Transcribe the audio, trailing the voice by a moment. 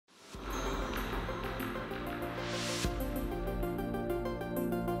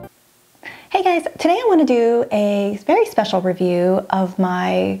Hey guys, today I want to do a very special review of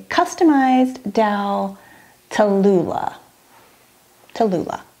my customized doll, Tallulah.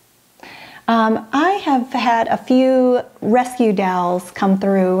 I have had a few rescue dolls come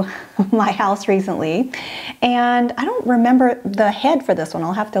through my house recently, and I don't remember the head for this one.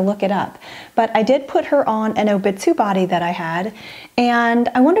 I'll have to look it up. But I did put her on an Obitsu body that I had, and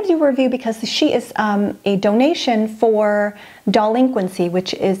I wanted to do a review because she is a donation for Dollinquency,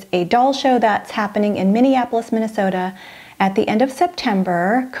 which is a doll show that's happening in Minneapolis, Minnesota at the end of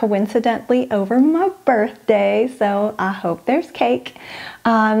September, coincidentally over my birthday, so I hope there's cake.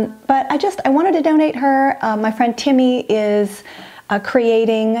 But I wanted to donate her. My friend Timmy is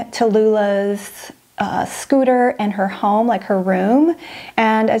creating Tallulah's scooter and her home, like her room,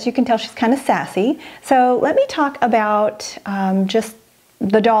 and as you can tell, she's kind of sassy. So let me talk about just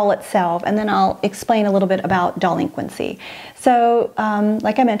the doll itself, and then I'll explain a little bit about Dollinquency. So,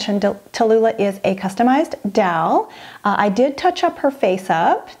 like I mentioned, Tallulah is a customized doll. I did touch up her face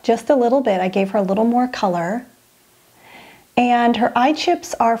up just a little bit. I gave her a little more color. And her eye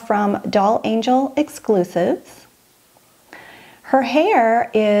chips are from Doll Angel exclusives. Her hair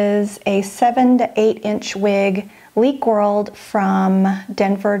is a 7 to 8 inch wig, Leak World from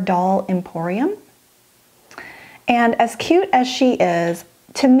Denver Doll Emporium. And as cute as she is,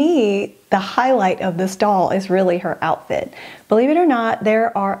 to me, the highlight of this doll is really her outfit. Believe it or not,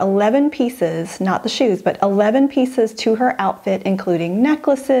 there are 11 pieces, not the shoes, but 11 pieces to her outfit, including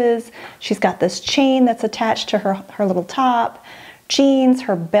necklaces. She's got this chain that's attached to her little top, jeans,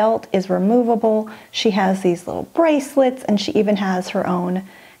 her belt is removable. She has these little bracelets, and she even has her own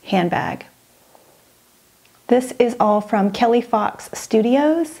handbag. This is all from Kelly Fox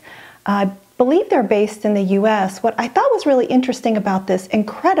Studios. I believe they're based in the US. What I thought was really interesting about this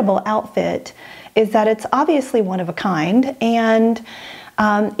incredible outfit is that it's obviously one of a kind, and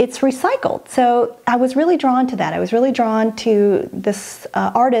it's recycled. So I was really drawn to that. I was really drawn to this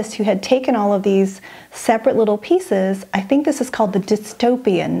artist who had taken all of these separate little pieces. I think this is called the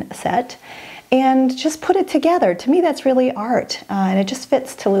Dystopian set, and just put it together. To me, that's really art, and it just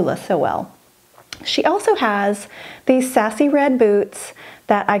fits Tallulah so well. She also has these sassy red boots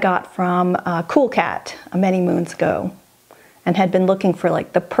that I got from Cool Cat many moons ago, and had been looking for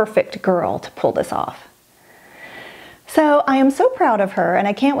like the perfect girl to pull this off. So I am so proud of her, and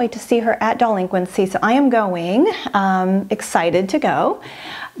I can't wait to see her at Dollinquency. So I am going, excited to go.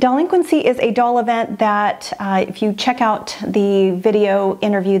 Dollinquency is a doll event that if you check out the video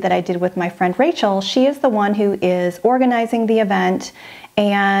interview that I did with my friend Rachel, she is the one who is organizing the event.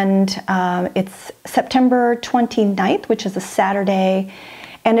 And it's September 29th, which is a Saturday,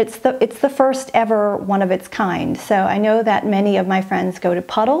 and it's the first ever one of its kind. So I know that many of my friends go to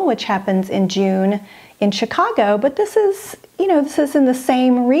Puddle, which happens in June in Chicago, but this is, this is in the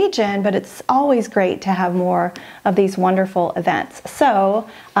same region, but it's always great to have more of these wonderful events. So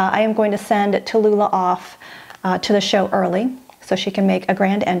I am going to send Tallulah off to the show early so she can make a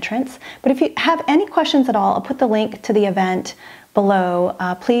grand entrance. But if you have any questions at all, I'll put the link to the event below.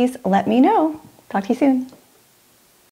 Please let me know. Talk to you soon.